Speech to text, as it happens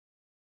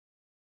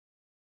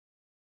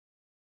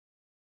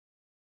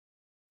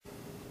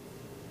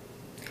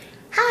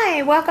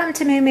Hi, welcome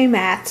to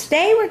MooMooMath.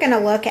 Today we're going to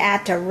look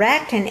at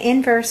direct and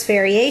inverse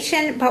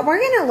variation, but we're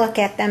going to look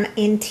at them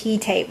in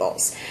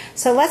t-tables.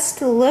 So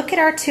let's look at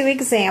our two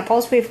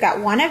examples. We've got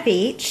one of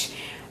each.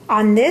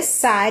 On this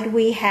side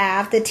we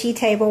have the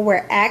t-table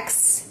where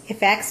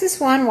if x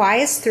is 1, y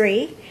is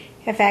 3.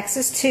 If x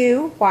is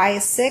 2, y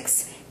is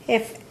 6.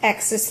 If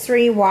x is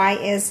 3, y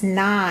is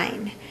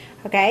 9.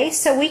 Okay,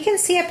 so we can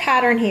see a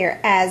pattern here.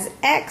 As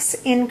x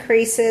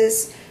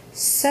increases,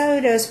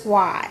 so does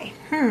y.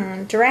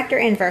 Direct or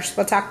inverse?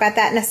 We'll talk about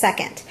that in a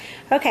second.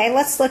 Okay,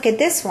 let's look at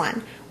this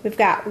one. We've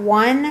got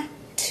 1,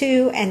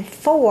 2, and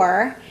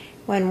 4.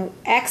 When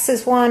x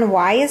is 1,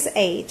 y is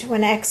 8.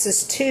 When x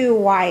is 2,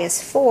 y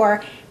is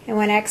 4. And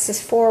when x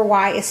is 4,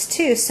 y is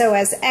 2. So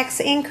as x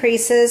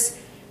increases,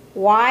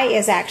 y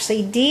is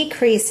actually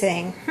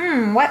decreasing.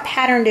 What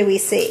pattern do we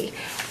see?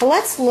 Well,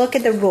 let's look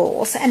at the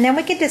rules, and then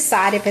we can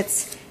decide if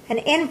it's an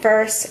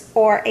inverse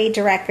or a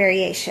direct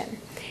variation.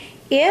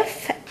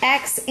 If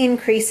x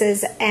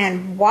increases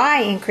and y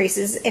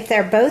increases, if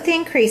they're both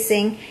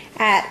increasing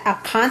at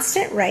a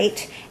constant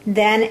rate,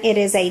 then it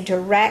is a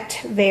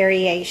direct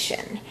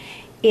variation.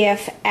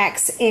 If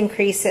x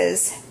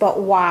increases but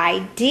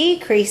y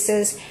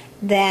decreases,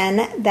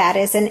 then that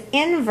is an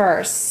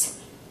inverse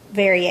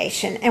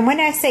variation. And when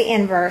I say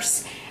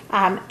inverse,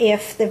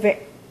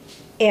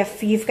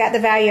 if you've got the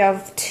value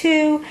of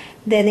 2,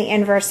 then the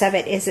inverse of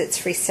it is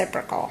its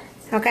reciprocal.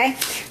 Okay,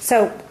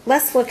 so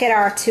let's look at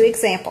our two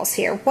examples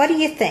here. What do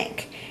you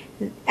think?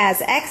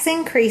 As x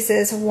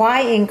increases,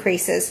 y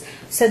increases.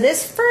 So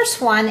this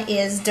first one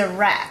is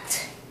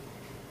direct.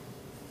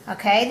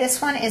 Okay,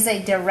 this one is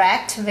a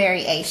direct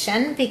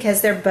variation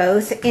because they're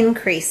both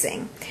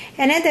increasing.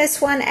 And in this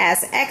one,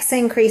 as x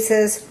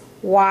increases,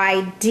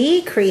 y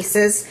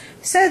decreases.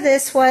 So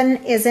this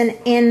one is an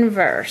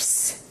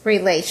inverse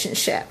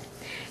relationship.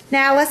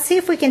 Now let's see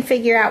if we can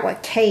figure out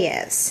what k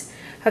is.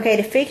 Okay,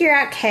 to figure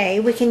out k,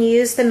 we can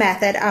use the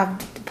method of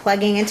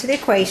plugging into the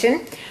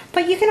equation,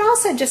 but you can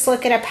also just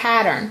look at a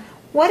pattern.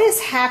 What is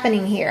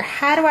happening here?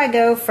 How do I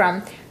go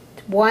from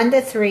 1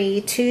 to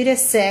 3, 2 to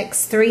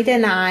 6, 3 to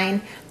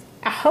 9?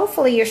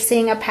 Hopefully you're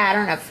seeing a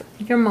pattern of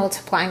you're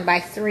multiplying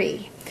by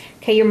 3.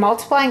 Okay, you're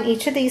multiplying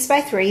each of these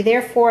by 3.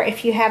 Therefore,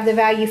 if you have the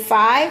value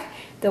 5,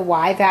 the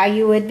y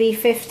value would be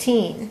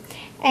 15.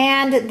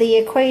 And the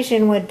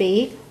equation would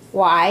be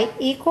y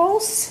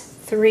equals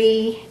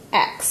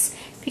 3x.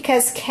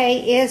 Because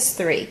k is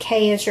 3.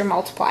 K is your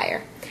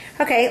multiplier.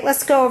 Okay,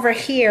 let's go over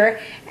here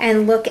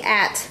and look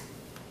at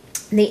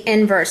the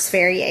inverse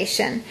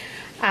variation.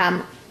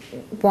 1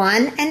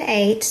 and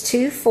 8,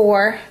 2,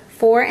 4,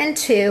 4 and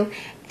 2.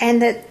 And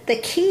the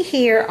key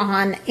here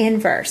on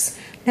inverse,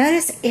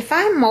 notice if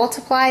I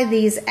multiply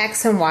these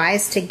x and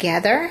y's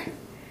together,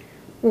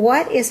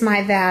 what is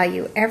my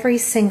value every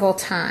single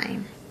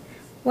time?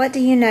 What do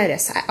you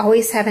notice? I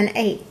always have an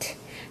 8.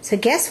 So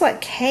guess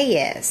what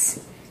k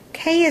is?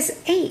 K is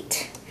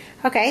 8.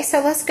 Okay, so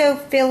let's go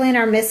fill in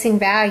our missing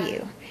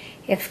value.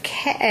 If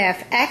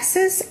x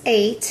is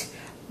 8,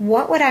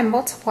 what would I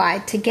multiply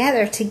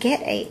together to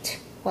get 8?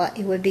 Well,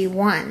 it would be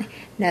 1.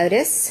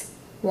 Notice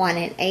 1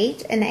 and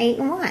 8 and 8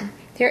 and 1.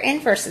 They're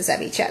inverses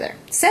of each other.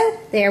 So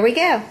there we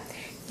go.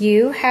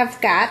 You have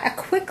got a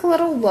quick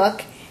little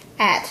look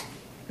at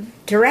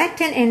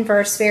direct and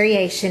inverse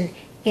variation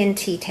in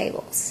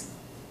t-tables.